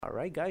All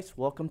right, guys,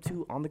 welcome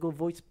to On the Go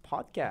Voice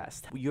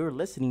podcast. You're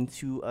listening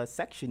to a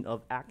section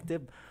of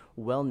active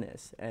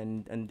wellness,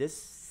 and in this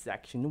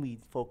section, we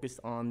focus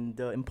on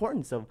the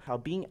importance of how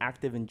being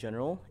active in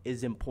general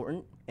is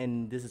important,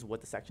 and this is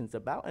what the section's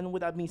about. And with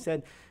that being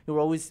said, we're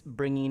always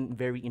bringing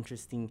very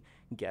interesting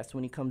guests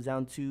when it comes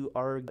down to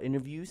our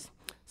interviews.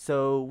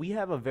 So we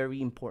have a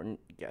very important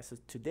guest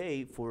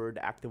today for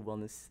the active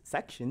wellness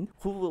section,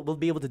 who will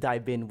be able to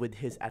dive in with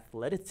his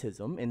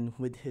athleticism and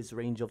with his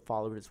range of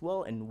followers as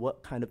well, and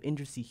what kind of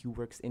industry he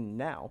works in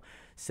now.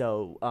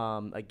 So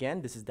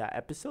again, this is that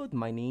episode.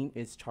 My name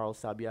is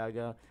Charles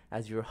Sabiaga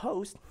as your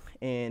host,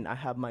 and I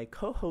have my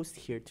co-host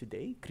here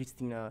today,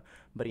 Cristina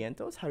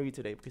Barrientos. How are you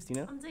today,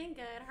 Cristina? I'm doing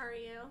good. How are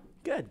you?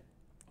 Good.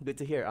 Good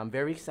to hear. I'm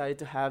very excited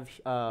to have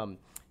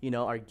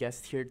our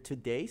guest here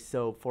today.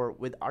 So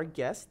with our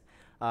guest,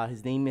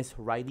 his name is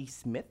Riley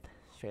Smith,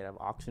 straight out of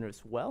Oxnard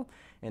as well,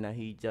 and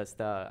he just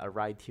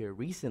arrived here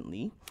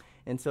recently.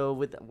 And so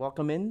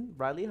welcome in,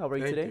 Riley. How are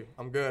you today? Thank you.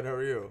 I'm good. How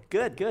are you?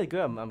 Good.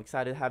 I'm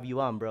excited to have you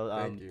on, bro.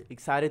 Thank you.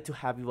 Excited to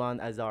have you on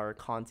as our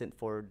content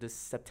for this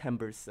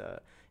September's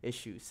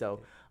issue.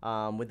 So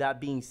with that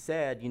being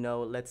said,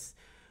 let's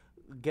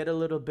get a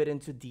little bit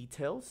into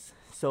details.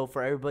 So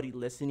for everybody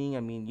listening,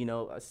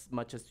 as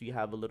much as you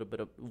have a little bit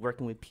of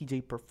working with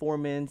PJ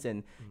Performance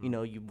and,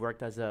 you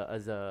worked as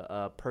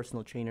a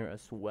personal trainer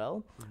as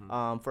well.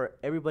 For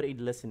everybody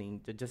listening,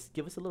 to just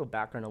give us a little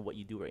background on what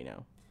you do right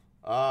now.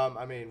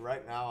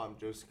 Right now I'm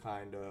just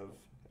kind of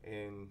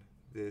in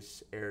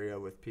this area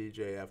with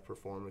PJF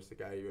Performance, the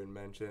guy you had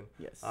mentioned.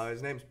 Yes.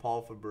 His name's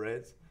Paul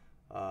Fabritz,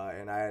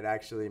 and I had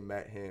actually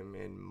met him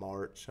in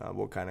March.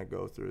 We'll kind of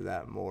go through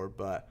that more,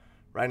 but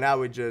right now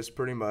we just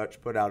pretty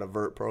much put out a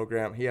vert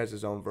program. He has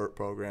his own vert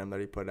program that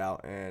he put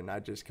out, and I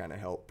just kind of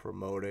help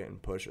promote it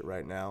and push it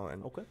right now.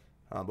 And Okay.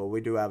 but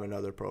we do have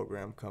another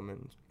program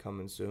coming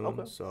soon.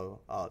 Okay.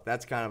 So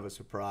that's kind of a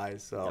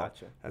surprise. So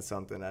Gotcha. that's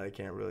something that I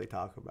can't really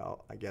talk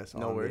about, I guess,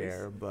 No on worries. the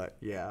air. But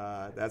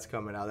yeah, that's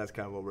coming out. That's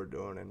kind of what we're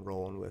doing and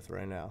rolling with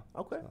right now.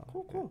 Okay,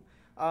 So, cool.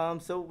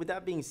 So with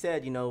that being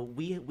said,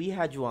 we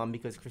had you on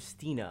because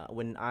Christina,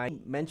 when I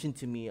mentioned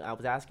to me, I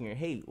was asking her,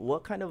 hey,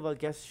 what kind of a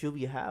guest should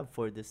we have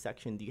for this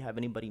section? Do you have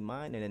anybody in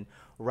mind? And then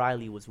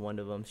Riley was one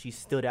of them. She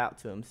stood out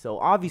to him. So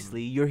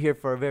obviously you're here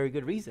for a very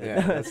good reason.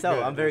 Yeah, that's So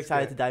good. I'm very That's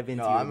excited good. to dive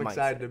into No, your I'm mindset.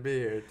 excited to be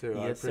here too.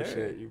 Yes, I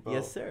appreciate sir. you both.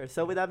 Yes, sir.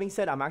 So with that being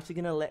said, I'm actually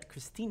going to let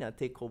Christina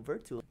take over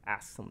to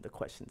ask some of the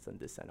questions on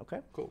this end, okay?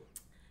 Cool.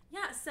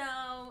 Yeah,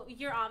 so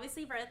you're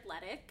obviously very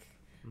athletic.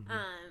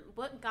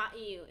 What got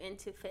you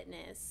into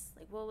fitness?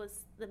 Like, what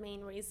was the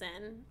main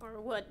reason,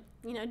 or what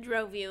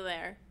drove you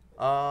there?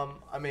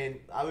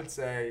 I would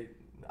say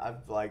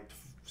I've liked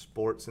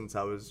sports since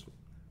I was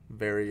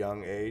very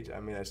young age.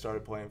 I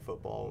started playing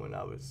football when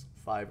I was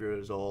 5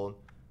 years old.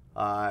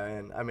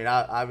 I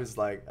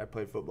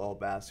played football,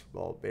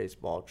 basketball,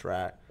 baseball,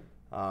 track.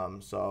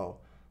 So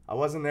I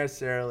wasn't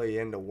necessarily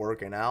into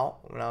working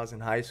out when I was in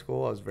high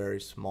school. I was very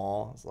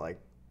small. I was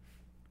like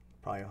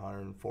probably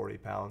 140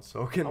 pounds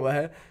soaking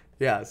wet.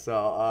 Yeah,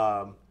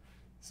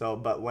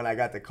 but when I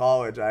got to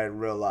college, I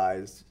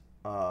realized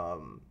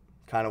kind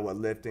of what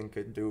lifting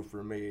could do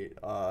for me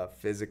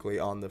physically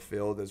on the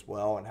field as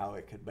well, and how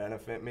it could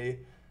benefit me.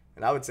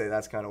 And I would say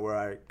that's kind of where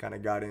I kind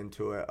of got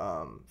into it.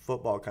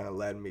 Football kind of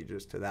led me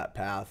just to that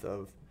path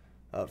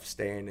of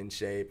staying in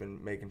shape and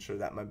making sure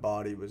that my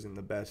body was in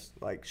the best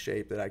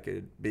shape that I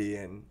could be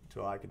in,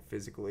 so I could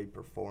physically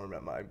perform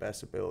at my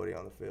best ability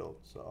on the field.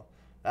 So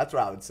that's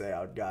where I would say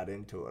I got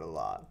into it a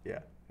lot. Yeah.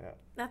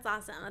 That's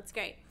awesome. That's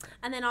great.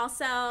 And then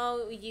also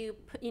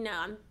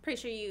I'm pretty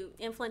sure you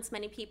influence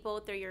many people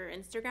through your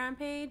Instagram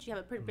page. You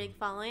have a pretty big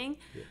following.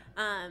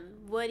 Yeah.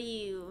 What do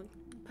you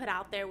put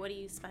out there? What do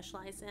you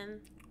specialize in?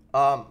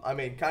 Kind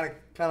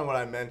of what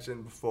I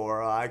mentioned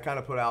before. I kind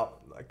of put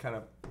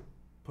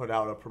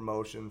out a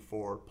promotion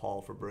for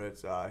Paul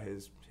Fabritz,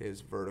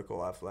 his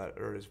vertical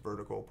his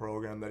vertical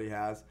program that he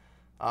has.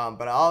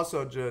 But I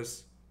also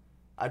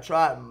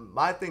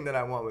my thing that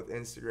I want with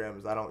Instagram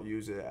is I don't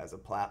use it as a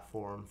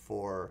platform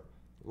for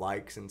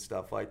likes and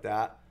stuff like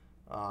that.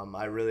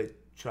 I really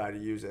try to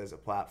use it as a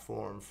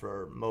platform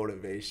for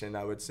motivation,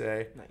 I would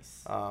say.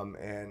 Nice.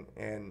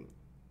 And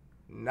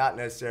not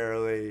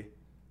necessarily,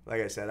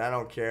 like I said, I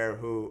don't care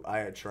who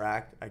I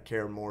attract. I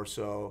care more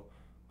so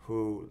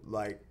who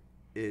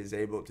is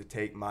able to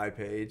take my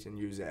page and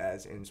use it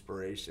as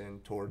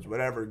inspiration towards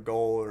whatever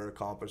goal or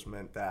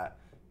accomplishment that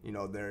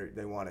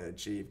they want to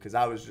achieve. Because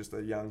I was just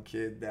a young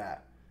kid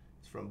that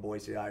is from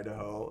Boise,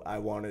 Idaho. I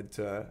wanted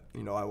to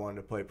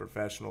play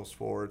professional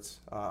sports,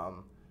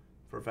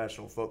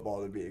 professional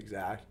football to be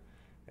exact.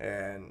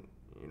 And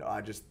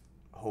I just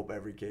hope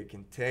every kid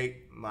can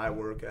take my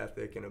work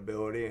ethic and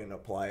ability and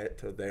apply it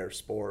to their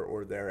sport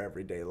or their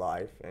everyday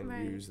life and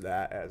use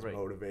that as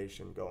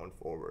motivation going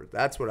forward.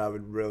 That's what I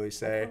would really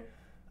say.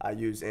 I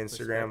use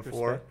Instagram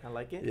for. Respect. I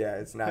like it. Yeah,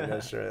 it's not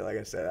necessarily, like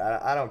I said,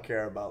 I don't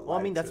care about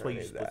likes that's or what any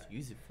you're of supposed that. to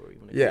use it for.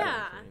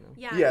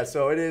 Yeah,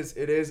 so it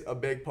is a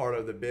big part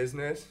of the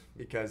business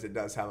because it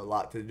does have a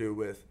lot to do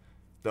with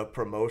the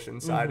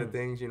promotion side of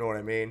things, you know what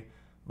I mean?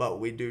 but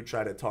we do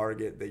try to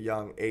target the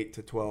young 8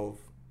 to 12,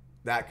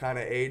 that kind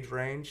of age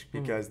range,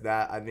 because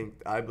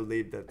I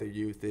believe that the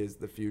youth is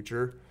the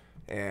future,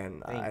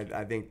 and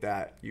I think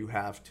that you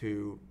have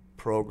to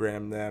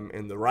program them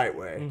in the right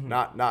way,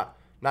 not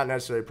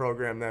necessarily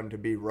program them to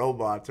be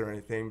robots or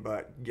anything,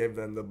 but give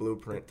them the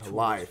blueprint to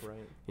life. Right.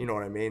 You know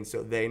what I mean?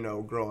 So they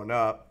know growing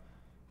up,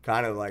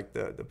 kind of like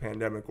the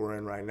pandemic we're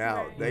in right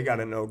now, they got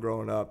to know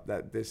growing up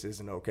that this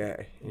isn't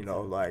okay. You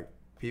know, like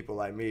people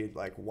like me,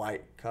 like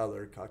white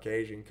color,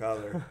 Caucasian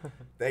color,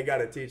 they got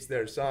to teach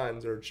their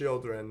sons or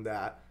children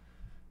that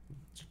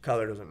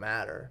color doesn't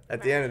matter.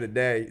 At the end of the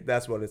day,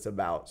 that's what it's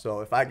about.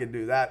 So if I could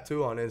do that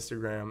too on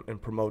Instagram and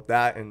promote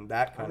that and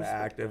that kind of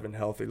active and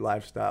healthy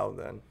lifestyle,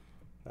 then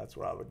that's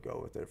where I would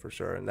go with it for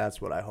sure. And that's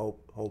what I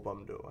hope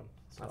I'm doing.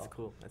 So. That's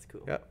cool. That's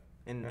cool. Yeah.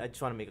 And I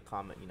just want to make a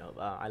comment. You know,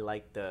 I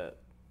like the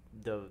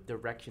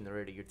direction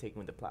already you're taking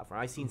with the platform.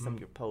 I've seen some of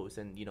your posts,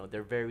 and you know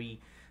they're very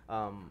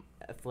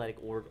athletic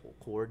or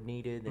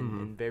coordinated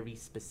and very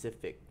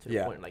specific to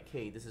the point. Like,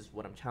 hey, this is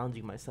what I'm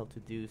challenging myself to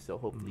do. So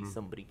hopefully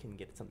somebody can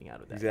get something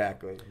out of that.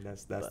 Exactly.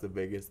 That's the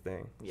biggest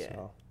thing. Yeah.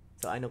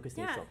 So I know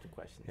Christine has some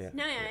questions. Yeah.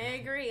 No, I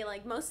agree.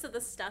 Like most of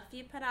the stuff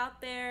you put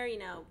out there, you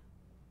know,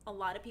 a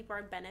lot of people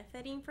are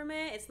benefiting from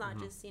it. It's not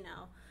just, you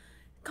know,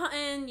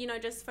 cotton, you know,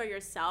 just for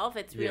yourself.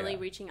 It's really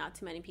reaching out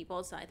to many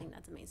people. So I think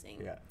that's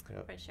amazing. Yeah.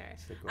 For sure.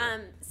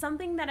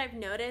 Something that I've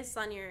noticed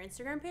on your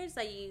Instagram page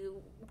that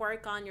you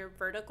work on your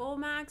vertical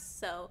max.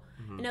 So,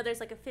 you know, there's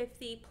like a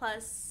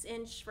 50+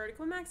 inch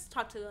vertical max.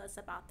 Talk to us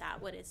about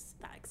that. What is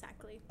that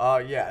exactly?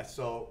 Yeah.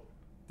 So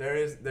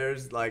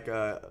there's like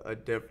a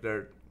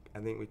different, I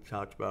think we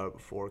talked about it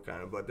before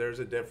kind of, but there's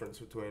a difference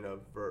between a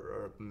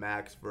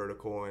max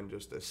vertical and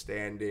just a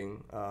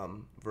standing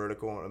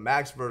vertical. A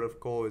max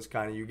vertical is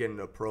kind of you get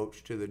an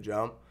approach to the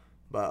jump,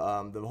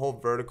 but the whole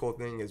vertical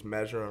thing is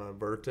measured on a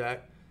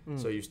vertex.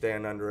 So you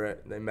stand under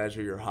it, they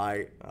measure your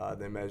height,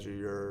 they measure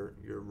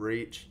your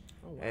reach,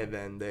 and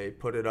then they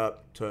put it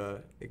up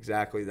to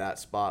exactly that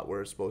spot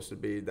where it's supposed to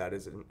be that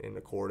is in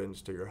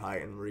accordance to your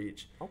height and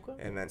reach. Okay.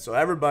 And then so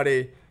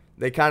everybody,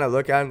 they kind of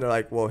look at him, they're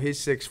like, well, he's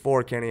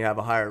 6'4", can he have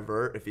a higher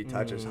vert if he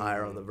touches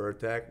higher on the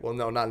vertex? Well,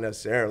 no, not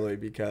necessarily,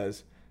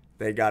 because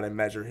they got to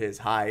measure his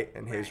height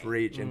and his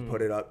reach and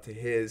put it up to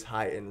his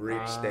height and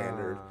reach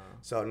standard.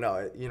 So,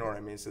 no, you know what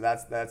I mean? So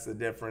that's the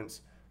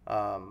difference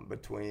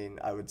between,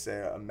 I would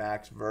say, a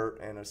max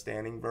vert and a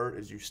standing vert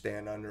is you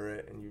stand under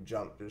it and you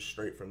jump just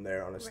straight from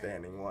there on a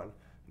standing one.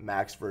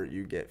 Max vert,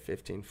 you get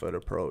 15-foot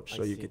approach,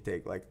 so you could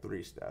take like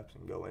 3 steps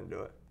and go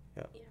into it.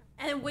 Yeah.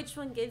 And which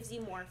one gives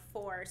you more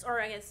force,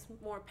 or I guess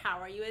more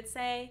power, you would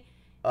say?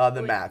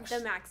 The max. The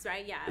max,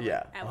 right? Yeah.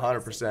 Yeah,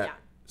 100%. Yeah.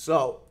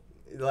 So,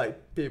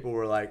 like, people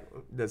were like,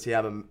 does he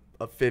have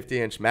a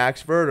 50-inch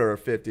max vert or a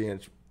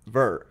 50-inch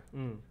vert?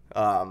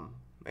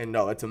 And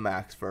no, it's a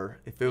max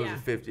vert. If it was a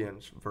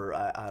 50-inch vert,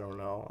 I don't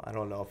know. I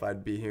don't know if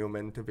I'd be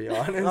human, to be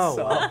honest.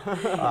 Well,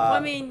 I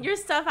mean, your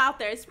stuff out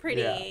there is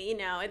pretty, you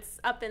know, it's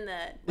up in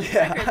the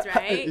records,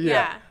 right?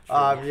 Yeah.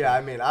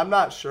 I mean, I'm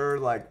not sure,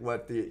 like,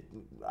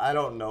 I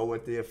don't know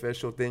what the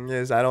official thing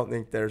is. I don't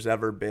think there's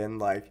ever been,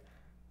 like,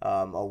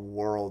 a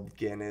World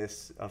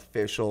Guinness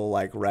official,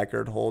 like,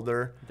 record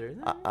holder.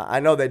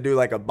 I know they do,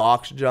 like, a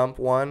box jump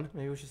one.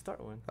 Maybe we should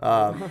start one.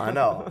 I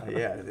know.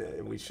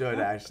 Yeah, we should,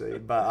 actually.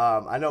 But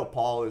I know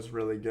Paul is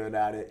really good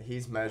at it.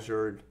 He's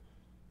measured,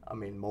 I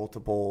mean,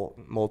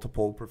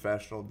 multiple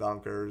professional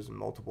dunkers and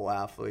multiple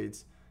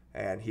athletes.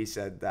 And he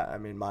said that, I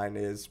mean, mine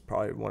is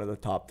probably one of the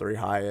top 3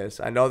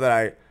 highest. I know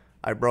that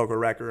I broke a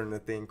record in a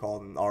thing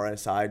called an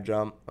RSI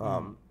jump.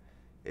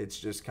 It's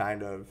just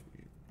kind of,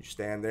 you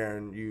stand there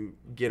and you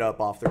get up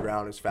off the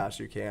ground as fast as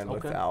you can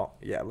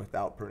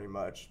without pretty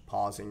much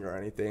pausing or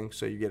anything.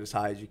 So you get as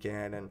high as you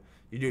can and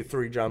you do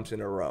 3 jumps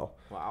in a row.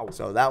 Wow.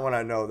 So that one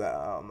I know that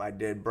I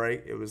did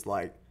break. It was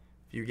like,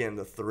 if you get in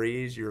the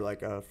 3s, you're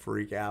like a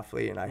freak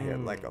athlete, and I hit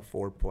like a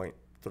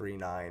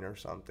 4.39 or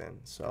something.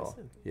 So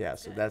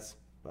that's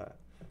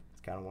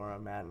kind of where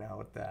I'm at now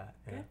with that.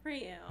 Yeah. Good for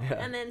you.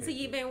 Yeah. And then, so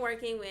you've been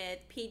working with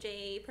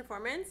PJ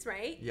Performance,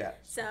 right? Yeah.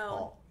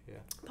 So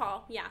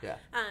Paul, yeah.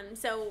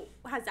 So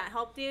has that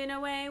helped you in a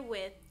way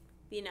with,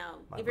 you know,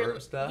 if you're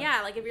stuff?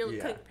 Yeah, like if you're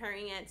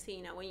comparing it to,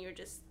 you know, when you're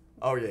just.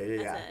 Oh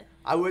yeah.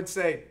 I would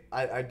say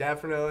I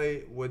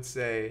definitely would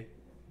say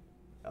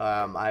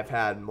I've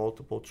had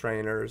multiple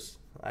trainers.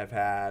 I've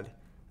had,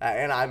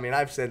 and I mean,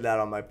 I've said that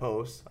on my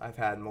posts. I've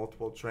had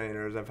multiple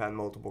trainers. I've had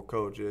multiple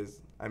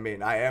coaches. I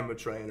mean, I am a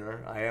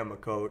trainer. I am a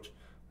coach.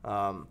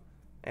 And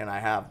I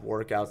have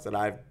workouts that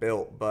I've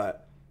built,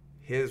 but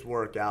his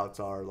workouts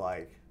are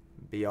like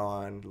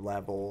beyond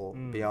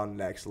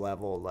next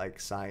level, like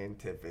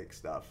scientific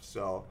stuff.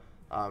 So,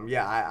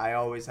 I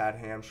always had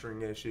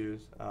hamstring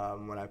issues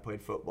when I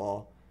played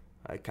football.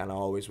 I kind of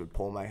always would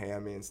pull my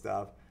hammy and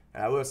stuff.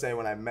 And I will say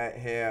when I met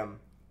him,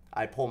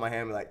 I pulled my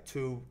hammy like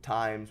 2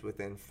 times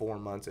within 4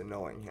 months of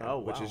knowing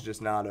him, which is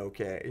just not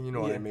okay. You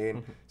know what I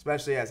mean?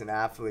 Especially as an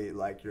athlete,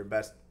 like your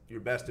best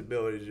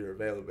ability is your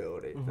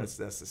availability. That's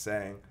the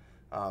saying.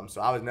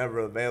 So I was never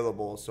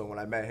available. So when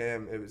I met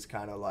him, it was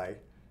kind of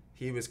like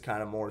he was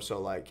kind of more so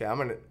like, hey, I'm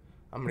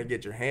gonna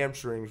get your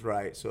hamstrings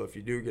right, so if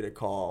you do get a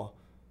call,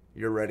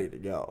 you're ready to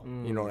go.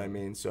 You know what I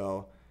mean?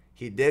 So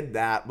he did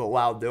that, but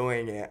while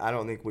doing it, I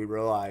don't think we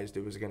realized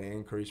it was going to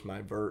increase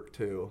my vert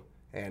too,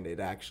 and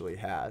it actually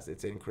has.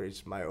 It's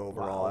increased my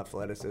overall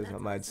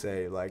athleticism, I'd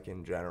say, like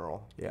in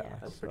general. Yeah,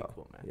 That's pretty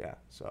cool, man. Yeah,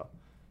 so.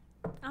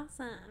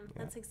 Awesome.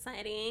 That's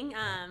exciting.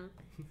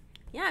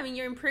 Yeah, I mean,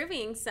 you're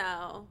improving,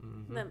 so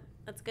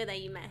that's good that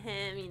you met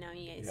him. You know,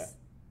 you guys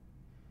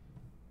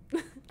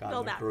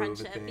build that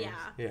friendship.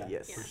 Yeah.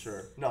 Yes, for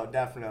sure. No,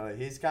 definitely.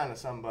 He's kind of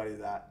somebody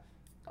that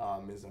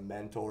is a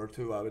mentor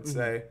too, I would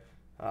say.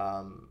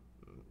 I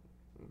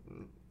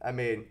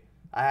mean,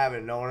 I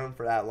haven't known him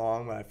for that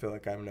long, but I feel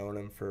like I've known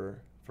him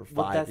for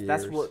 5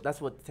 years.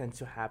 That's what tends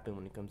to happen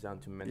when it comes down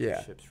to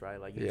mentorships, right?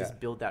 Like you just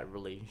build that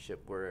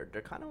relationship where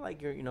they're kind of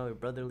like your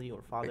brotherly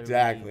or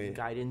fatherly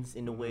guidance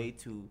in a way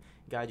to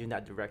guide you in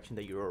that direction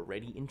that you're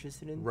already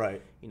interested in.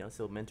 Right. You know,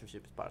 so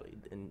mentorship is partly.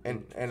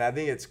 And I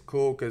think it's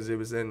cool because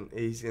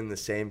he's in the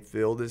same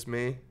field as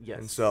me. Yes.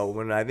 And so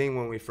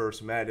when we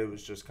first met, it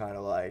was just kind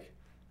of like.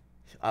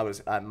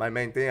 My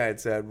main thing I had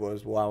said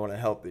was, well, I want to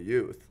help the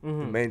youth. The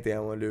main thing I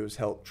want to do is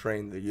help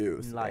train the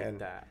youth.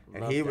 And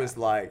he was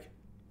like,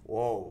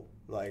 whoa,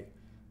 like,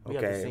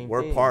 okay,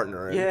 we're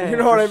partnering. Yeah, you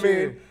know what I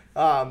mean?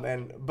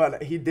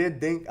 But he did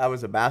think I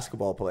was a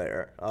basketball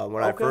player.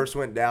 When I first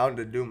went down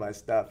to do my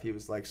stuff, he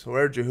was like, so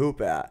where'd you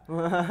hoop at?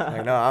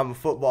 Like, no, I'm a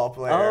football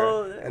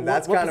player. And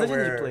that's kind of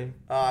where you play?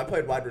 I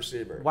played wide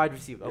receiver. Wide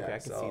receiver. Okay, I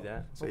can see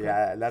that. So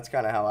yeah, that's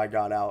kind of how I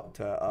got out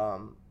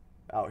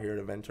here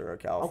to Ventura,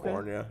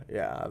 California. Okay.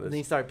 Yeah. Then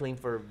you started playing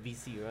for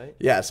VC, right?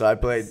 Yeah, so I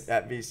played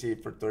at VC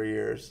for 3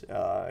 years.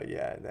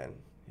 And then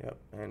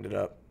I ended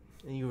up.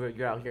 And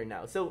you're out here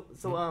now. So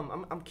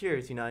I'm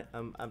curious. You know,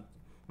 I'm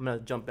gonna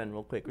jump in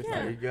real quick.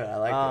 Yeah. You're good. I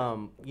like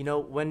it. You know,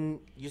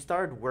 when you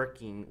started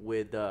working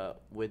with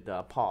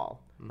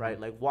Paul, right?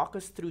 Like, walk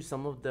us through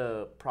some of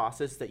the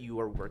process that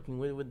you are working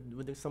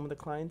with some of the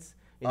clients.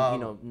 And,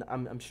 you know,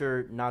 I'm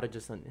sure not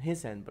just on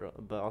his end,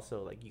 but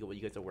also like what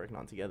you guys are working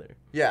on together.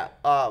 Yeah.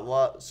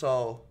 Well,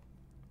 so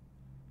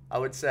I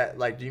would say,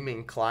 like, do you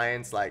mean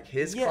clients, like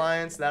his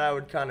clients that I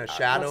would kind of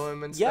shadow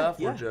him and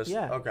stuff, or just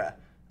okay?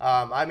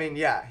 I mean,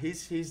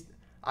 he's.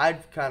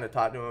 I've kind of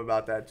talked to him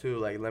about that too.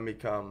 Like, let me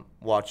come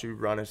watch you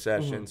run a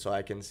session so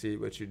I can see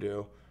what you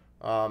do.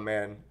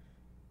 And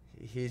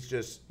he's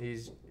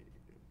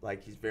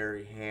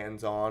very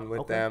hands-on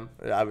with them.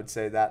 I would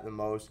say that the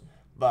most.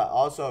 But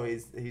also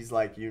he's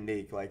like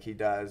unique. Like, he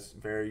does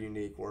very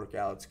unique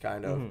workouts,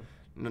 kind of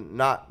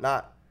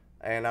not.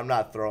 And I'm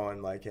not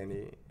throwing like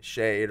any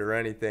shade or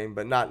anything,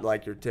 but not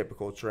like your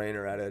typical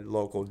trainer at a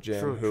local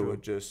gym who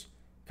would just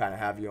kind of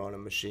have you on a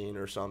machine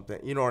or something.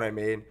 You know what I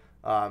mean?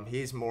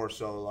 He's more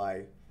so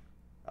like,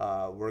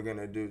 we're going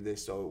to do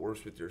this so it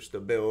works with your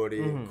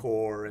stability and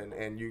core,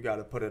 and you got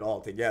to put it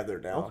all together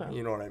now. Okay.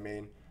 You know what I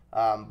mean?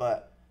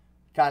 But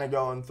kind of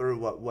going through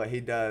what he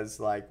does,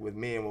 like with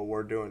me and what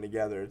we're doing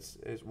together, it's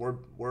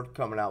we're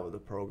coming out with a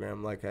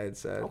program, like I had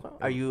said. Okay.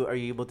 Are you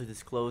able to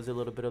disclose a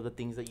little bit of the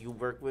things that you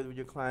work with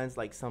your clients,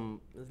 like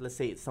let's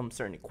say some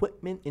certain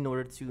equipment in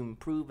order to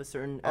improve a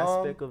certain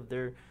aspect of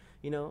their,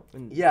 you know?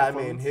 Yeah, I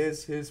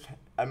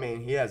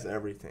mean he has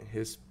everything.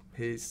 His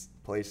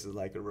place is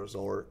like a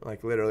resort.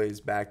 Like, literally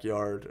his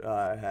backyard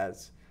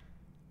has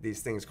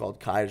these things called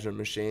Kaiser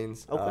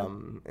machines.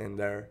 And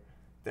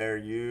they're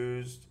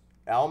used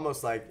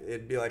almost like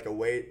it'd be like a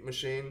weight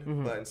machine,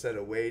 but instead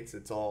of weights,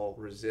 it's all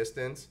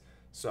resistance.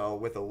 So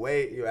with a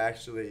weight, you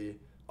actually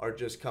are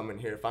just coming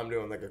here. If I'm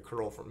doing like a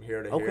curl from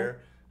here to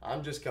here,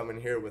 I'm just coming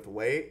here with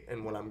weight,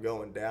 and when I'm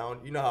going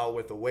down, you know how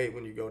with a weight,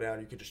 when you go down,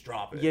 you could just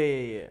drop it.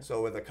 Yeah.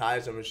 So with a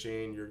Kaiser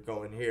machine, you're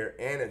going here,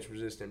 and it's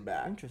resisting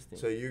back. Interesting.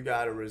 So you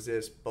got to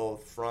resist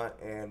both front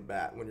and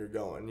back when you're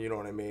going. You know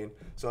what I mean?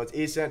 So it's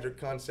eccentric,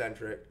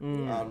 concentric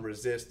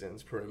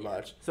resistance, pretty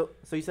much. So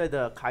you said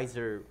the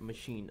Kaiser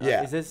machine.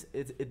 Yeah. This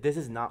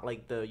is not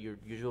like your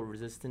usual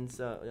resistance,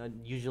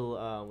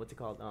 what's it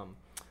called?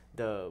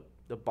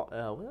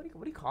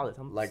 What do you call it?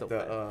 I'm like so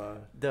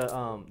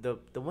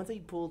the ones that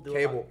you pull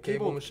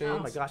cable machines. Oh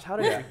my gosh, how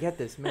did I forget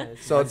this, man?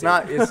 So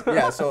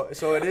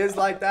so it is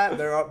like that.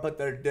 But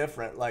they're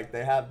different. Like,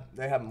 they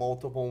have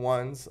multiple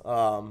ones.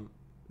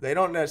 They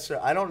don't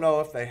necessarily. I don't know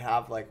if they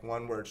have like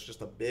one where it's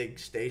just a big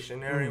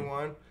stationary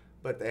one,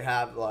 but they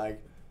have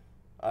like.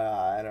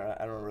 I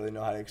don't really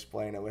know how to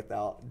explain it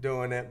without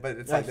doing it, but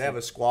it's like they have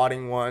a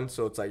squatting one,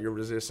 so it's like you're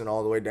resisting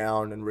all the way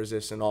down and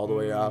resisting all the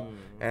way up,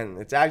 and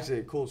it's actually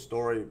a cool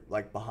story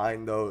like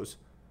behind those.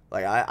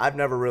 Like, I've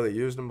never really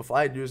used them before.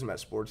 I'd used them at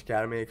Sports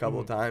Academy a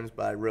couple of times,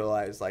 but I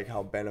realized like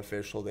how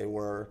beneficial they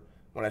were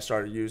when I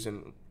started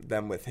using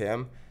them with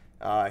him.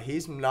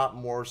 He's not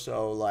more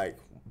so like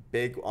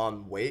big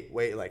on weight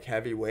like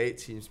heavy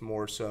weights. He's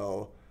more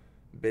so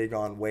big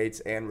on weights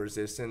and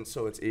resistance,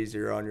 so it's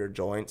easier on your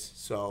joints.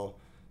 So.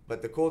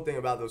 But the cool thing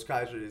about those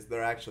Kaiser is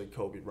they're actually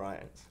Kobe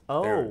Bryant's.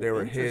 Oh, they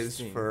were his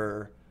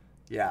for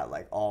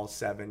like all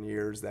 7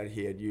 years that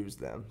he had used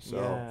them. So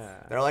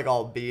Yeah. they're like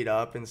all beat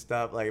up and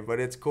stuff. Like, but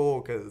it's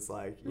cool because it's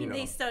like, I mean,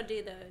 they still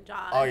do the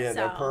job. Oh yeah, so,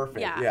 they're perfect.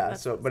 Yeah.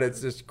 So, but it's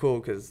awesome. just cool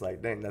because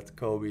like, dang, that's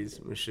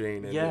Kobe's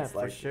machine, and Yeah, it's for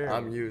like sure.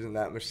 I'm using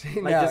that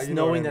machine Like now. just You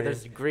know what knowing I that mean?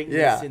 there's greatness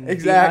Yeah, in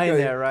exactly.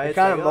 behind there, right? It It's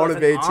kind of like, oh, it's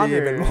an motivates you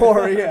even honor.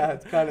 more. Yeah,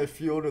 it's kind of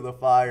fuel to the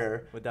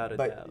fire. Without a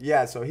But doubt.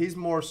 yeah, so he's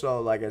more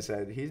so, like I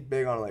said, he's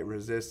big on like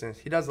resistance.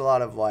 He does a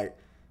lot of like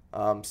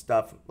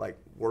stuff like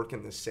work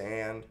in the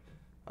sand.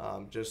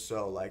 Just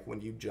so like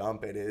when you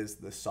jump, it is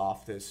the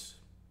softest.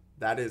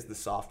 That is the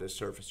softest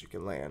surface you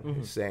can land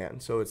is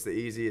sand. So it's the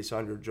easiest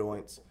under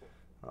joints,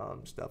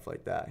 stuff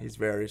like that. He's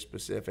very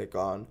specific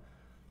on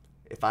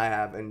if I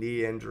have a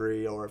knee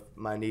injury or if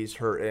my knee's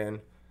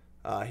hurting.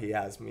 He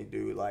has me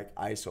do like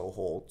ISO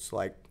holds,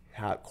 like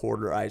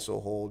quarter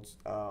ISO holds.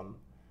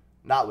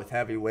 Not with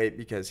heavy weight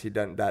because he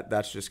doesn't.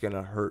 That's just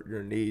gonna hurt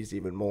your knees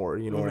even more.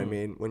 You know what I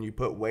mean? When you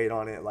put weight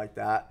on it like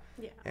that,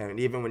 and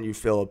even when you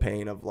feel a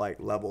pain of like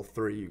level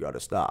 3, you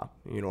gotta stop.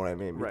 You know what I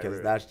mean?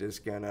 Because that's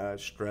just gonna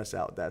stress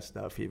out that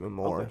stuff even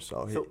more.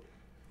 Okay.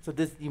 So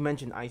this you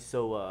mentioned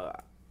ISO.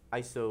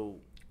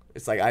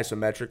 it's like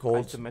isometric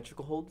holds.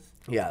 Isometrical holds.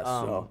 Yeah.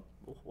 So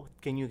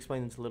can you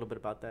explain a little bit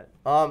about that?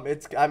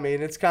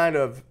 it's kind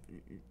of,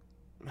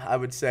 I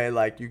would say,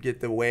 like you get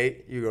the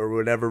weight, or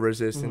whatever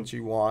resistance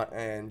you want,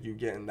 and you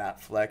get in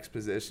that flex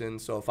position.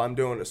 So if I'm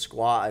doing a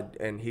squat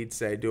and he'd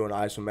say do an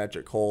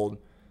isometric hold,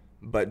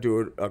 but do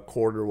it a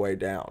quarter way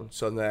down.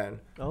 So then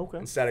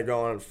instead of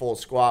going full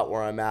squat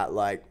where I'm at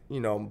like,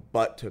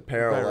 butt to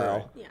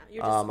parallel, Yeah,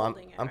 you're just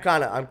holding it. I'm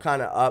kind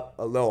of up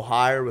a little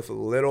higher with a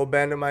little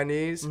bend in my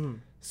knees.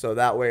 So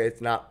that way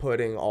it's not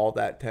putting all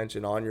that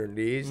tension on your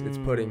knees. It's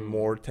putting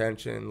more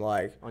tension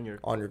like on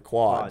your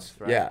quads.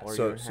 Right? Yeah.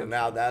 Or So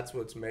now that's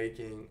what's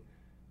making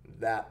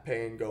that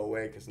pain go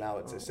away, because now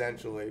it's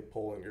essentially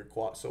pulling your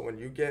quad. So when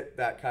you get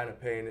that kind of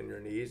pain in your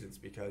knees, it's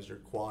because your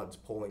quad's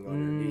pulling on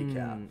your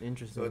kneecap.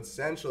 Interesting. So it's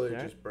essentially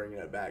just bringing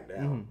it back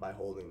down by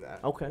holding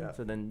that. Okay. Yeah.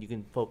 So then you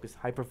can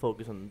hyper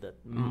focus on the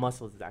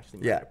muscles that actually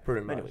matter. Yeah,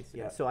 pretty much. Anyways,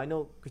 yeah. So I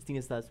know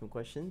Christina still has some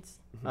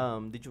questions.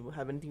 Did you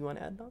have anything you want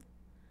to add, Don?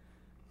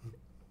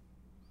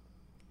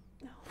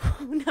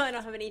 No, I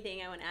don't have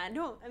anything I want to add.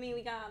 No, I mean,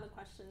 we got all the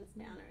questions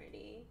down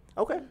already.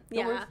 Okay. No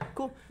Yeah. worries.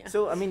 Cool. Yeah.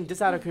 So, I mean,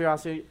 just out of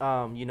curiosity,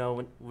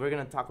 we're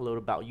going to talk a little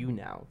about you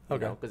now.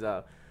 Okay.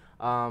 Because,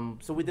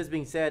 so with this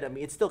being said, I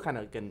mean, it's still kind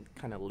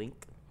of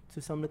linked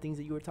to some of the things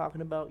that you were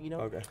talking about,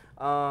 Okay.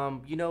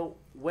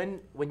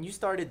 When you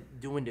started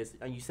doing this,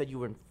 and you said you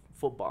were in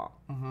football,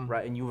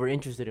 right? And you were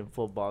interested in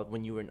football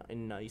when you were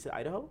in you said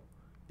Idaho?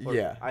 Or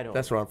Yeah, Idaho.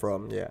 that's where I'm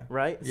from. Yeah.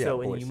 Right? Yeah,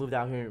 So, and boys. you moved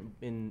out here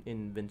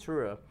in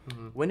Ventura.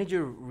 When did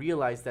you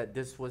realize that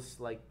this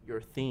was like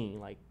your thing?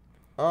 Like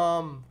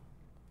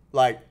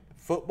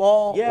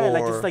football. Yeah, or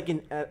like just like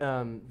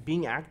in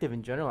being active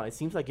in general. It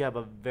seems like you have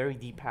a very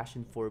deep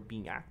passion for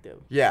being active.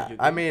 Yeah, Would you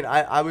I agree? mean,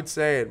 I would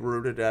say it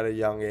rooted at a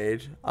young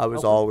age. I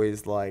was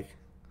always like,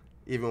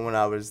 even when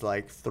I was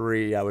like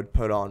 3, I would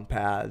put on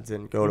pads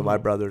and go to my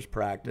brother's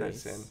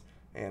practice Nice.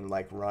 and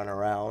like run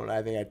around.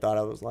 I think I thought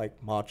I was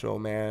like Macho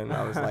Man.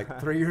 I was like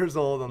 3 years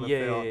old on the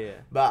field. Yeah.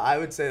 But I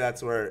would say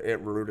that's where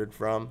it rooted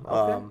from.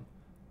 Okay.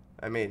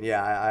 I mean,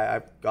 yeah,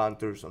 I've gone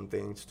through some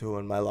things too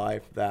in my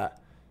life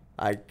that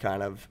I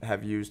kind of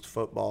have used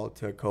football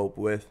to cope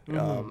with.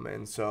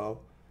 And so,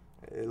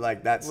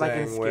 like that Like in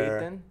saying skate where,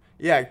 then?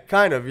 yeah,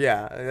 kind of,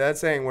 yeah. That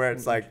saying where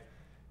it's like,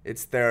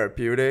 it's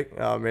therapeutic.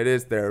 It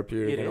is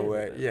therapeutic in a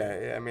way.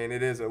 Yeah, I mean,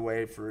 it is a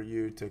way for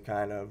you to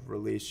kind of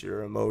release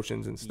your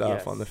emotions and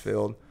stuff on the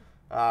field.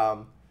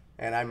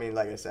 And I mean,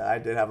 like I said, I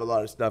did have a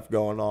lot of stuff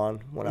going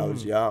on when I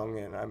was young,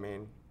 and I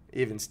mean,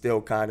 even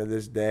still kind of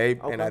this day.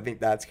 And I think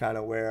that's kind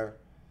of where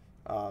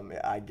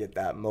I get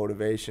that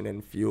motivation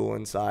and fuel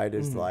inside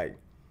is like,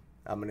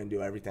 I'm going to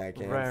do everything I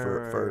can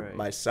for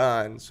my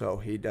son so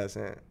he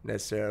doesn't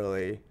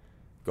necessarily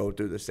go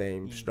through the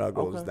same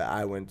struggles that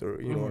I went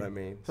through. You know what I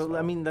mean? So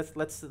I mean,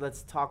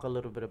 let's talk a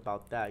little bit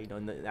about that.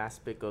 In the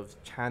aspect of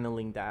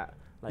channeling that,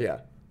 like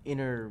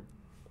inner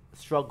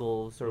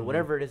struggles or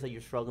whatever it is that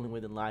you're struggling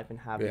with in life, and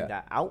having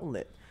that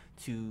outlet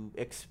to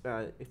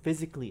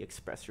physically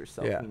express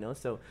yourself.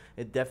 So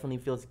it definitely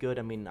feels good.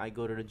 I mean, I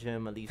go to the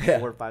gym at least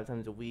 4 or 5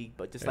 times a week,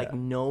 but just like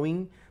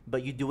knowing,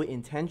 but you do it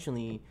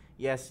intentionally.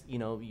 Yes,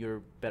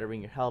 you're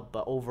bettering your health,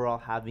 but overall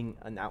having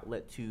an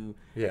outlet to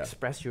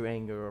express your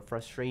anger or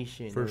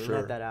frustration or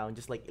let that out, and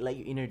just like let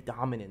your inner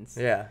dominance.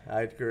 Yeah,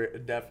 I agree.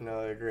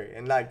 Definitely agree.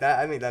 And like that,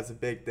 I think that's a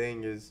big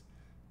thing is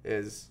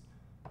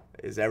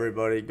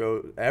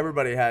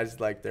everybody has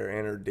like their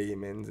inner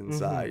demons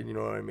inside. You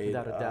know what I mean?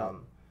 Without a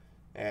doubt.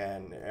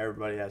 And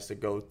everybody has to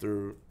go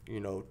through,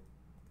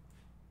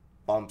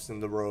 bumps in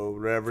the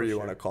road, whatever you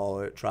want to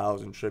call it,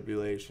 trials and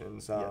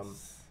tribulations.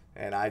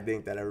 And I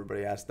think that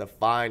everybody has to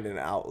find an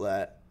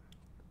outlet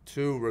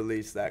to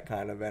release that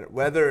kind of energy,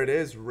 whether it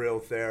is real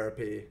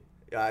therapy.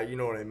 You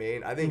know what I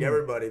mean? I think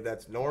everybody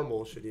that's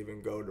normal should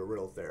even go to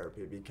real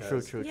therapy,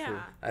 because True.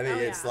 I think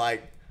it's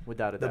like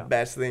Without a the doubt.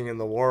 best thing in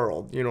the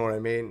world. You know what I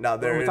mean? Now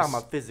We're talking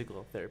about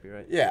physical therapy,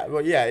 right? Yeah,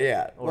 well,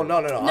 yeah. Well, no.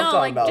 I'm No, talking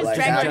like, about just like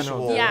regular-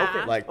 actual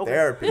yeah. like Okay.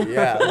 therapy.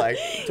 Yeah, like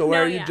to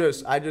where No, yeah.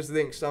 I just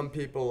think some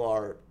people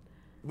are,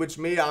 which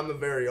me, I'm a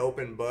very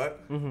open book,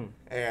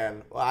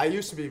 and I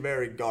used to be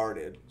very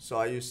guarded. So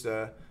I used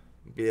to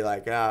be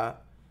like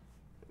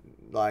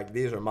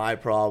these are my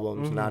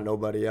problems, not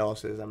nobody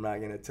else's. I'm not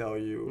gonna tell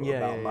you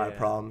about my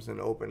problems and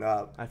open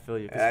up. I feel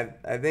you. And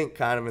I think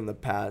kind of in the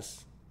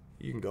past,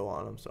 you can go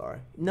on. I'm sorry.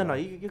 No,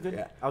 you're good.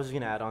 Yeah. I was just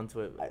gonna add on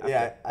to it.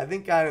 Yeah, I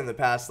think kind of in the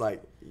past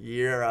like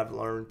year I've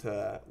learned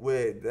to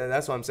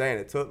that's what I'm saying.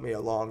 It took me a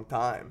long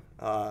time,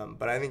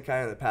 but I think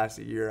kind of in the past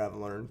year I've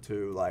learned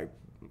to like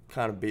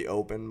kind of be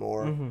open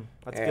more,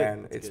 That's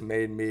and good. it's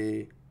made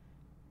me,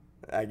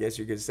 I guess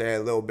you could say,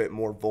 a little bit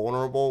more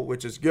vulnerable,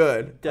 which is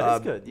good. That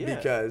is good, yeah.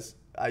 Because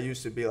I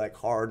used to be like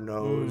hard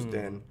nosed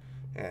and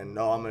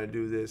no, I'm gonna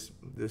do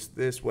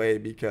this way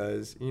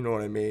because you know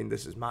what I mean.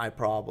 This is my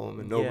problem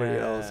and nobody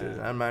else's.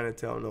 I'm not gonna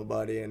tell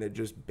nobody, and it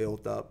just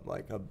built up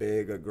like a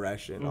big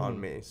aggression on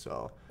me.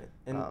 So,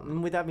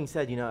 and with that being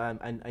said,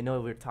 I know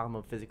we're talking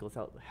about physical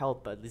health,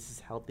 but this is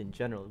health in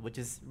general, which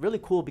is really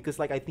cool because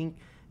like I think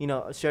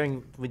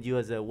sharing with you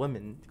as a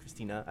woman,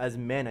 Christina, as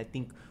men, I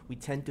think we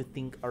tend to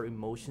think our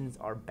emotions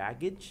are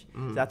baggage.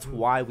 So that's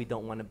why we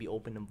don't want to be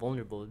open and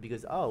vulnerable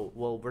because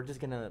we're just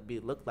gonna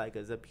look like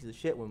as a piece of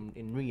shit when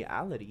in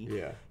reality,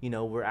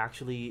 we're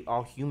actually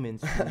all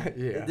humans.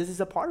 This is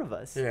a part of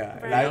us. Yeah,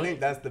 Right. and I think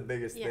that's the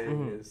biggest thing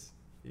Mm-hmm. is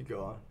you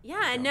go on.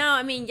 Yeah, no,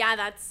 I mean,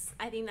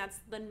 I think that's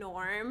the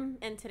norm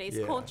in today's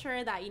Yeah.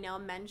 culture that,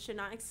 men should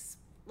not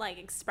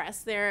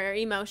express their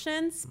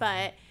emotions.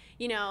 But,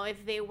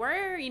 if they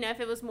were, if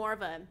it was more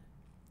of a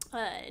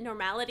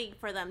normality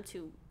for them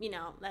to,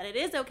 that it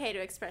is okay to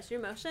express your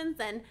emotions,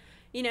 then,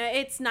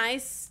 it's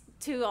nice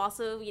to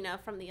also,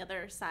 from the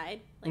other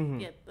side,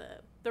 get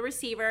the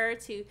receiver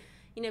to,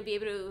 be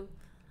able to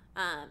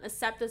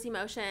accept those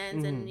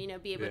emotions and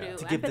be able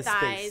to give the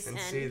empathize space and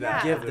and see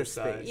that Give other the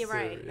side space. You're too,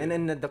 right. yeah. And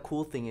then the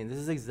cool thing is, this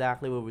is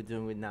exactly what we're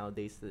doing with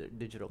nowadays the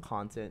digital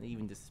content,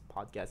 even just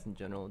podcasts in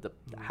general.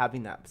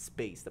 Having that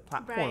space, the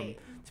platform Right.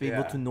 to be able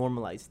Yeah. to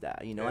normalize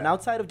that, And Yeah.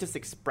 outside of just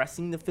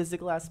expressing the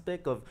physical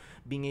aspect of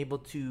being able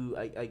to,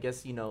 I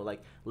guess,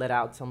 like let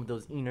out some of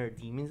those inner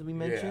demons we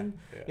mentioned.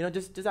 yeah.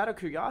 Just out of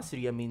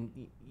curiosity, I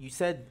mean, you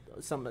said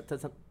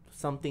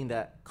something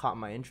that caught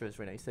my interest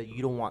when I said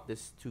you don't want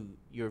this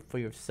for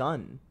your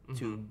son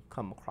to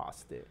come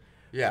across it.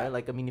 Yeah. Right?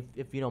 Like, I mean,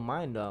 if you don't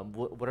mind,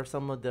 what are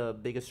some of the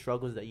biggest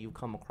struggles that you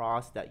come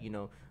across that,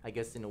 I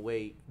guess in a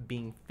way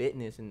being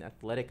fitness and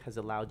athletic has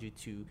allowed you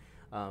to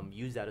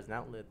use that as an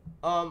outlet?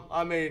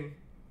 I mean,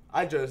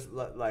 I just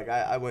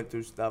I went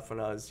through stuff when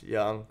I was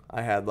young.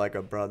 I had like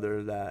a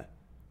brother that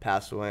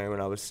passed away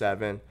when I was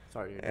 7.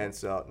 Sorry. And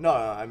so no,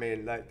 I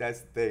mean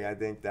that's the thing. I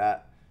think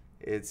that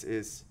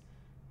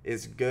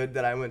it's good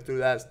that I went through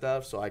that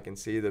stuff so I can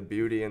see the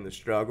beauty in the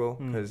struggle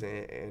because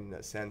in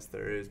a sense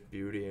there is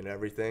beauty in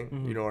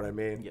everything. You know what I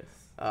mean? Yes.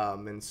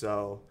 And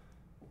so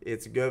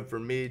it's good for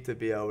me to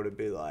be able to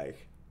be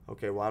like,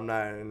 okay, well, I'm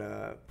not going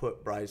to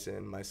put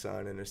Bryson, my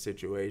son, in a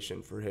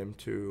situation for him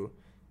to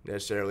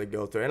necessarily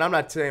go through. And I'm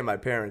not saying my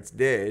parents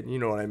did, you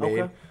know what I mean?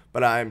 Okay.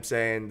 But I'm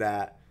saying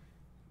that,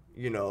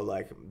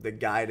 like the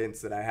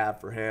guidance that I have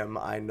for him,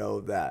 I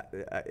know that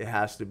it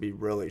has to be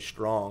really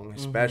strong,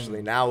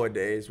 especially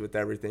nowadays with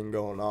everything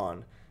going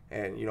on.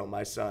 And,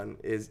 my son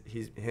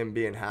him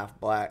being half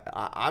black.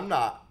 I'm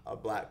not a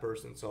black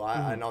person, so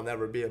and I'll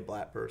never be a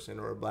black person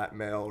or a black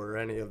male or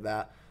any of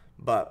that.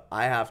 But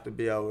I have to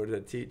be able to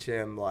teach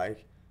him,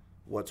 like,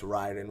 what's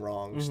right and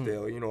wrong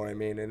still, you know what I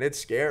mean? And it's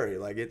scary.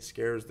 Like, it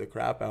scares the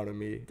crap out of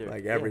me,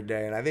 every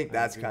day. And I think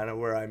that's kind of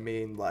where I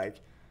mean, like,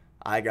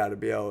 I got to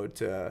be able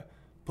to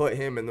put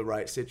him in the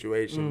right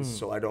situations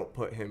so I don't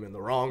put him in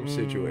the wrong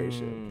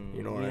situation.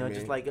 You know what I mean?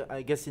 Just like,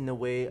 I guess in a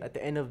way, at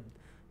the end of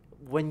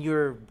when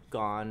you're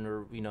gone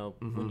or,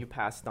 when you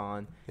passed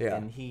on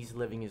and he's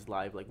living his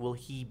life, like, will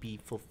he be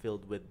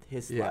fulfilled with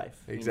his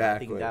life?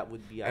 Exactly. I think that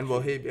would be and will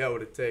he be able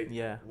to take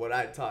what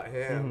I taught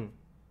him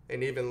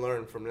and even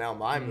learn from now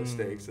my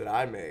mistakes that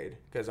I made?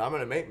 Because I'm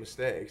going to make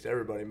mistakes.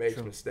 Everybody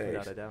makes mistakes.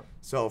 Without a doubt.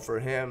 So for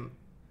him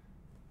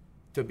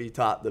to be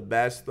taught the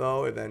best,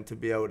 though, and then to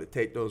be able to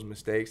take those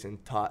mistakes and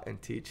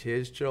teach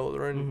his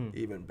children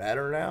even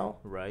better now,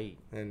 Right.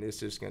 and it's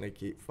just going to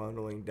keep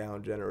funneling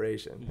down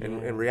generation.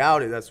 And in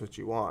reality, that's what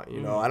you want.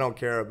 I don't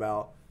care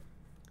about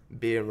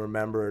being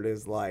remembered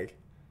as like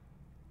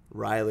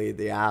Riley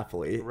the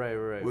athlete,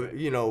 Right.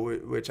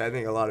 which I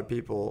think a lot of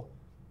people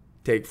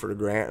take for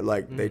granted.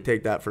 Like they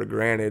take that for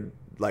granted.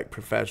 Like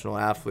professional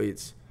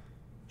athletes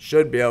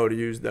should be able to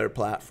use their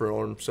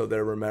platform so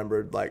they're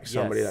remembered like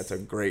somebody that's a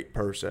great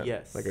person,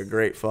 like a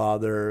great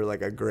father,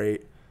 like a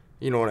great,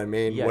 you know what I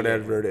mean?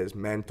 Whatever it is,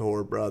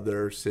 mentor,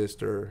 brother,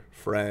 sister,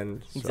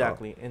 friend.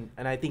 Exactly.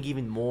 And I think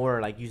even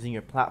more like using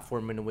your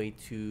platform in a way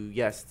to,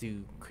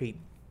 to create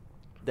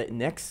the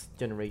next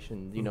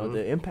generation, you know, Mm-hmm.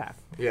 the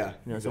impact. Yeah.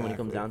 You know, so when it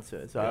comes exactly. down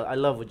to it. So Yeah. I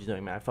love what you're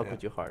doing, man. I fuck Yeah.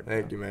 with you hard.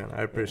 Thank you, man.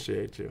 I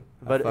appreciate you.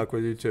 But I fuck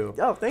with you too.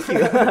 Oh, thank you.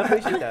 I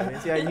appreciate that,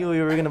 man. See, I knew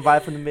you were gonna buy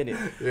from the minute.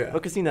 Yeah.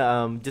 But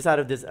Christina, just out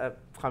of this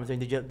conversation,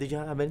 did you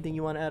have anything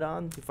you want to add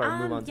on before I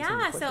move on to some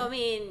Yeah, of the so I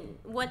questions? mean,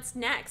 what's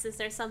next? Is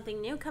there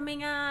something new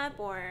coming up,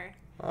 or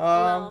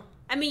Um,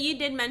 I mean, you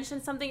did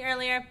mention something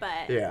earlier,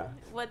 but Yeah.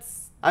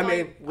 what's I going-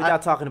 mean,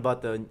 Without talking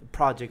about the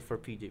project for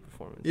PJ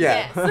Performance.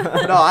 yeah.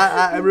 Yes. No,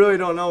 I really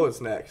don't know what's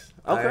next.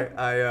 Okay.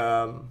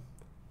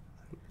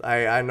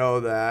 I know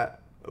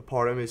that a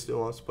part of me still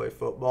wants to play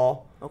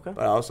football, Okay.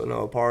 but I also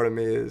know a part of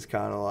me is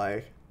kind of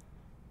like,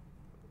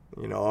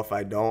 you know, if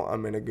I don't,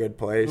 I'm in a good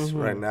place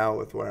Mhm. right now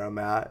with where I'm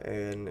at,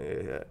 and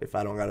if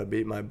I don't got to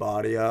beat my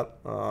body up,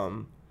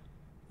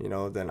 you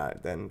know, then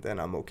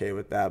I'm okay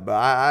with that. But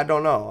I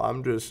don't know.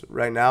 I'm just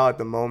right now at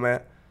the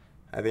moment.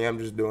 I think I'm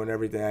just doing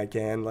everything I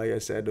can, like I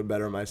said, to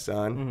better my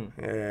son,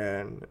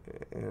 and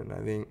I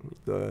think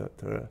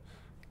the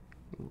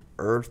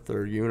earth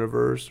or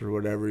universe or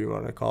whatever you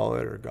want to call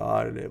it or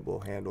God, it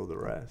will handle the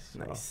rest. So,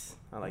 Nice.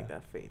 I like yeah.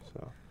 that faith.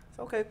 So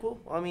Okay, cool.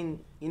 I mean,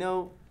 you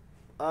know,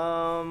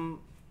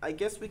 I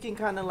guess we can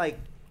kind of like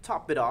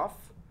top it off.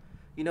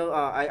 You know,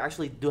 I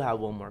actually do have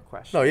one more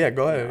question. no, yeah,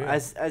 go ahead. You know,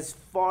 Yeah. As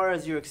far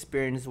as your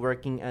experience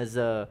working as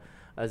a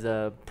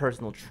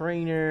personal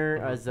trainer,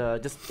 as a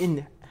just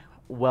in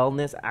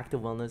wellness, active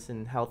wellness,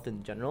 and health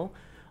in general,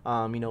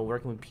 you know,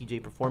 working with PJ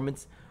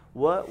Performance,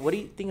 what do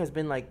you think has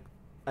been like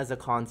as a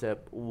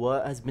concept?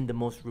 What has been the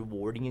most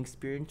rewarding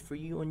experience for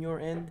you on your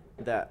end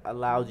that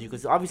allows you?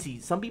 Because obviously,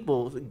 some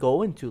people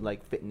go into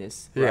like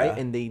fitness, right, Yeah.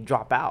 and they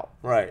drop out.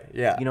 Right.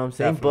 Yeah. You know what I'm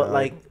saying? But definitely.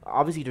 like,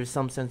 obviously, there's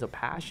some sense of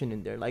passion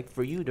in there. Like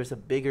for you, there's a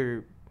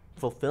bigger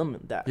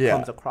fulfillment that Yeah.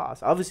 comes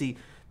across. Obviously,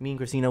 me and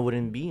Christina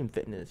wouldn't be in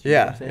fitness. You know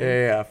what Yeah. I'm saying?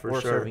 Yeah. For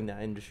or sure. serving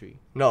that industry.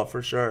 No,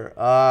 for sure.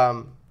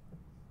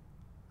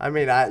 I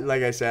mean,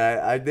 like I said,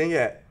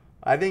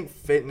 I think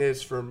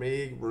fitness for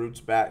me roots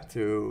back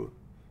to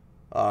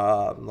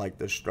like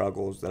the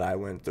struggles that I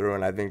went through,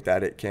 and I think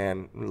that it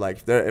can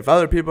like if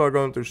other people are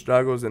going through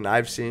struggles, and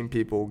I've seen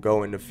people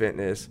go into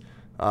fitness,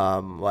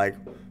 like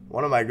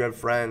one of my good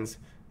friends,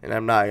 and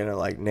I'm not gonna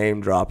like name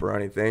drop or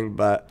anything,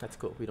 but That's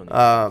cool. We don't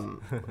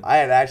need I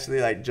had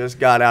actually like just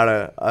got out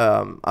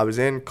of I was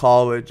in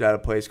college at a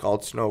place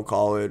called Snow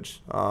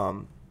College,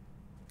 kind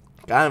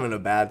of in a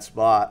bad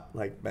spot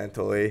like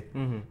mentally.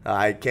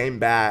 I came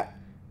back,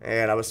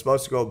 and I was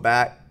supposed to go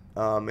back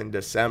in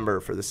December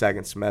for the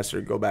second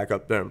semester, go back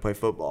up there and play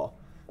football,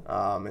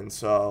 and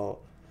so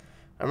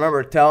I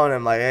remember telling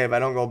him like, hey, if I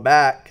don't go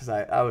back, because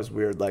I was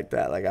weird like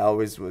that, like I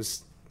always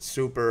was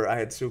I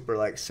had super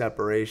like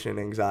separation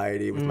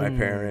anxiety with my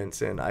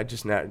parents, and I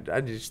just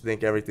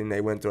think everything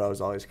they went through, I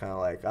was always kind of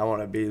like, I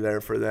want to be there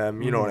for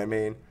them, you know what I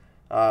mean?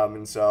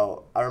 And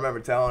so I remember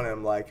telling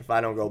him like, if I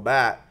don't go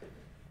back,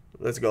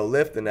 let's go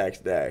lift the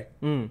next day.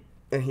 And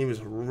he was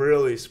a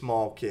really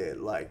small kid,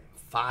 like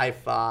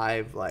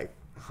 5'5", like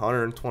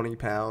 120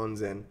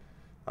 pounds, and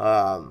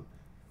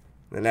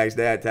the next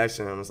day I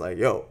texted him, I was like,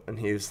 yo, and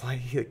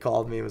he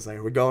called me and was like,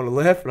 we're going to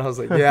lift? And I was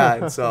like, yeah.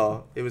 And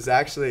so it was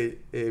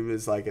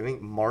like, I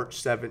think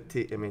March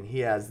 17th. I mean, he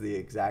has the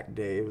exact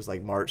day. It was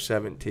like March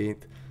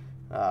 17th,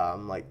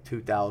 like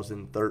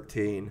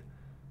 2013.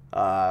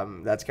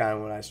 That's kind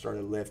of when I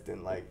started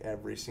lifting like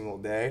every single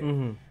day.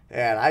 And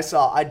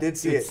I did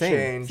see it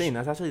change. Same.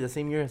 That's actually the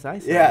same year as I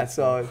saw. Yeah,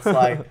 so it's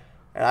like,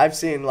 and I've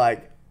seen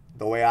like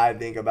the way I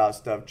think about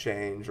stuff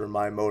change, or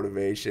my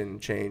motivation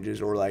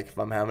changes, or like if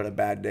I'm having a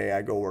bad day,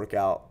 I go work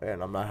out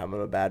and I'm not having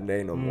a bad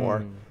day no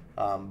more.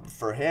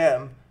 For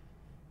him,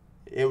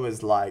 it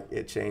was like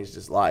it changed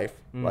his life.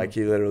 Like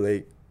he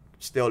literally,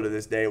 still to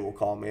this day, will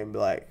call me and be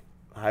like,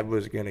 I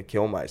was gonna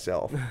kill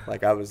myself.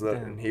 Like I was,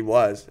 and he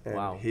was, and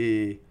Wow.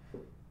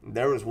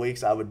 There was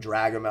weeks I would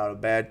drag him out of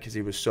bed because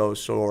he was so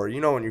sore.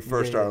 You know when you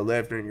first Yeah. started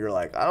lifting, you're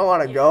like, I don't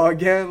want to go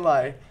again.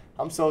 Like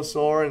I'm so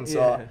sore, and so.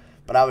 Yeah.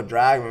 But I would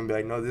drag him and be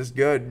like, no, this is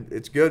good.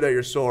 It's good that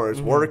you're sore. It's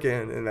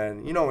working. And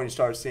then, you know, when you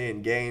start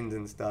seeing gains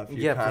and stuff, you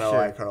Yeah, for kind of sure.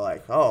 like are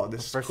like, oh,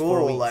 this is First 4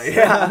 cool. weeks. Like,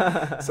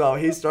 yeah. So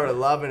he started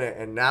loving it.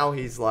 And now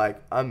he's like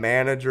a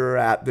manager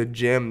at the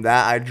gym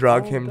that I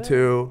drug him bet.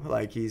 to.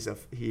 Like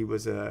he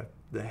was the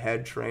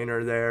head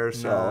trainer there.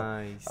 So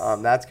Nice.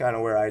 that's kind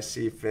of where I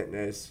see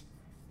fitness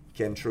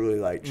can truly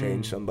like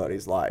change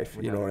somebody's life.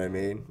 You know what I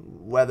mean?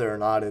 Whether or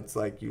not it's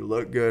like you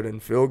look good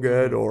and feel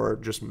good, or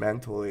just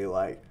mentally,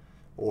 like,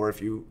 or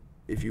if you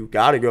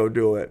got to go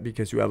do it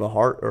because you have a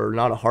heart, or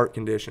not a heart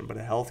condition, but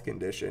a health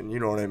condition, you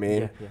know what I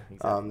mean? Yeah,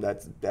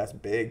 exactly. That's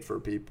big for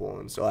people.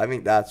 And so I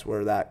think that's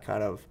where that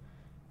kind of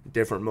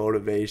different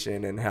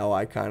motivation and how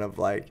I kind of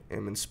like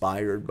am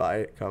inspired by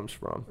it comes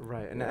from.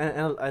 Right, and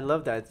I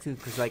love that too,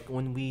 because like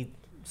when we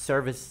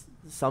service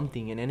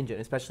something in engine,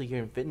 especially here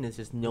in fitness,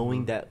 just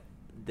knowing that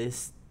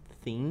this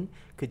thing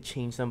could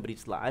change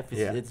somebody's life,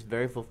 it's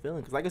very fulfilling.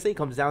 Because like I say, it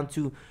comes down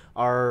to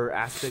our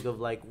aspect of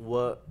like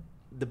what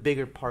the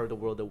bigger part of the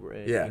world that we're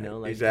in. Yeah, you know,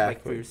 like exactly.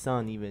 like for your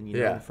son, even you know,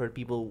 Yeah. and for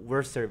people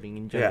we're serving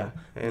in general,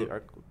 and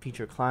our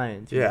future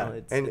clients. yeah, you know,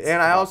 it's and I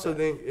about also that.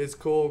 think it's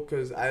cool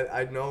because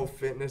I know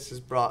fitness has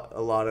brought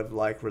a lot of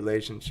like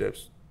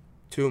relationships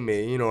to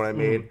me. You know what I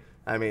mean?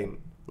 I mean,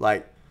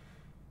 like,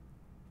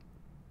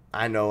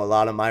 I know a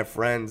lot of my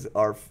friends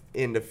are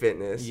into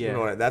fitness. You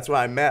know Yeah. that's where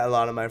I met a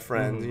lot of my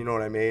friends. Mhm. You know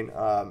what I mean?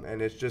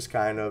 And it's just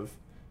kind of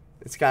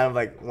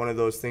like one of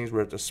those things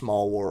where it's a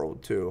small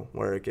world too,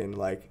 where it can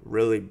like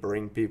really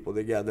bring people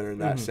together in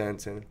that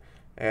sense,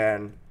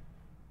 and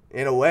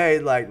in a way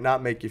like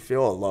not make you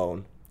feel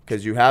alone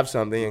because you have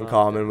something in Love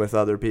common that. with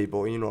other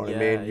people. You know what I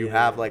Yeah, mean? You yeah,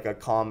 have yeah. like a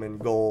common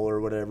goal or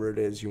whatever it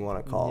is you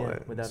want to call Yeah,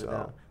 it. without So, a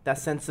doubt. That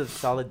sense of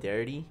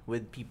solidarity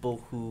with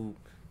people who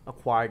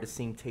acquire the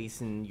same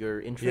taste in your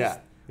interest.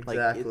 Yeah, Like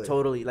exactly. it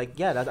totally like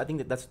I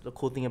think that's the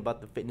cool thing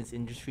about the fitness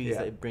industry is Yeah.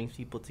 that it brings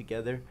people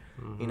together.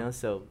 You Mhm. know,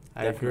 so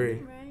I definitely.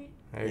 agree. Right.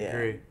 I Yeah.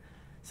 agree.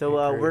 So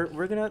I agree.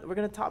 we're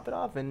gonna top it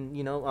off and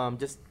you know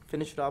just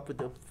finish it off with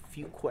a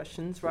few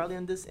questions, Riley,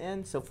 on this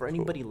end. So for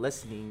anybody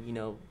listening, you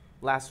know,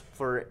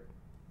 for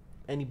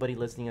anybody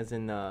listening, as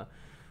in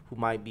who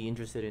might be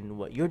interested in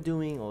what you're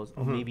doing or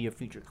maybe your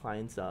future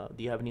clients,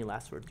 do you have any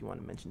last words you want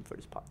to mention for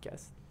this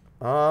podcast?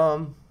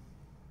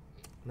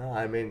 No,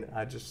 I mean,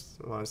 I just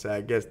want to say,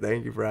 I guess,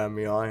 thank you for having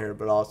me on here,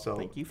 but also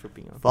Thank you for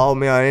being on. follow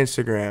me on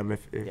Instagram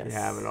if Yes. you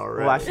haven't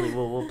already. Well, actually,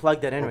 we'll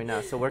plug that in right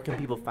now. So where can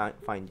people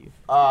find you?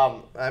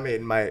 I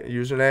mean, my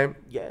username,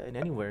 Yeah, and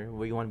anywhere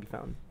where you want to be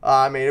found.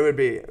 I mean, it would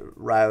be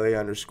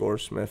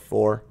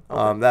Riley_Smith4.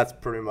 Okay. That's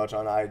pretty much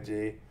on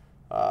IG.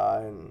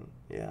 And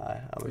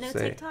yeah, I would No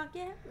say. TikTok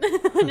yet?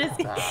 I'm just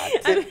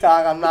kidding.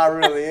 TikTok, I'm not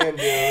really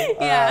into.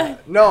 Yeah.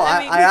 No, I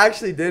mean- I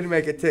actually did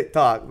make a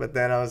TikTok, but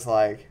then I was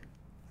like,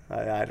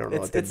 I don't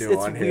know what to do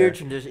on it's here. weird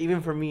tradition, even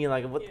for me.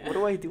 Like, what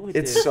do I do with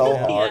It's this? so You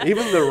know? hard. Yeah.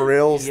 Even the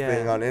Reels Yeah.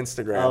 thing on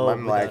Instagram, Oh,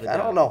 I'm like, without a I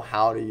don't doubt. know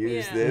how to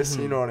use Yeah. this.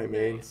 You Mhm. know what I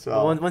mean? Right. So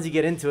But once you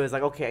get into it, it's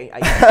like, okay,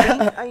 I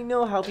think I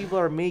know how people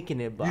are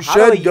making it, but You how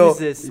do I should go- use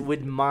this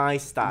with my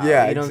style?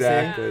 yeah, you know exactly,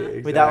 what I'm saying?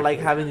 exactly. Without like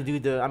having to do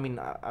the. I mean,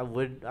 I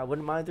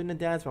wouldn't mind doing the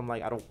dance, but I'm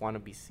like, I don't want to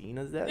be seen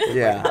as that. So it's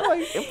Yeah. Like, how do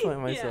I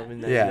implement myself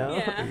in that? Yeah, You know?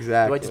 Yeah.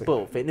 exactly. Do I just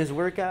put fitness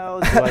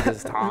workouts? Do I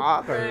just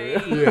talk? Or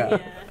Right. Yeah.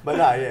 But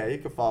no, yeah, you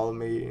can follow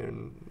me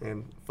and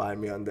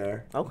find me on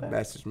there. Okay.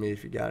 Message me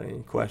if you got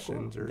any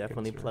questions or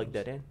Definitely plug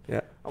that in.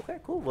 Yeah. Okay,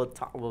 cool.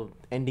 We'll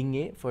ending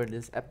it for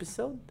this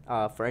episode.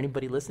 For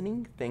anybody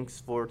listening, thanks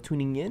for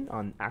tuning in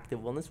on Active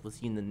Wellness. We'll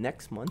see you in the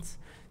next month's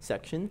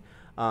section.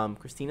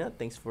 Christina,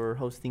 thanks for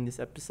hosting this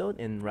episode,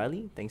 and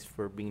Riley, thanks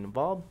for being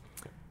involved.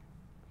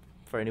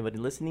 For anybody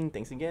listening,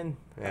 thanks again.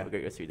 Yeah. Have a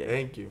great rest of your day.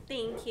 Thank you.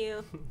 Thank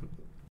you.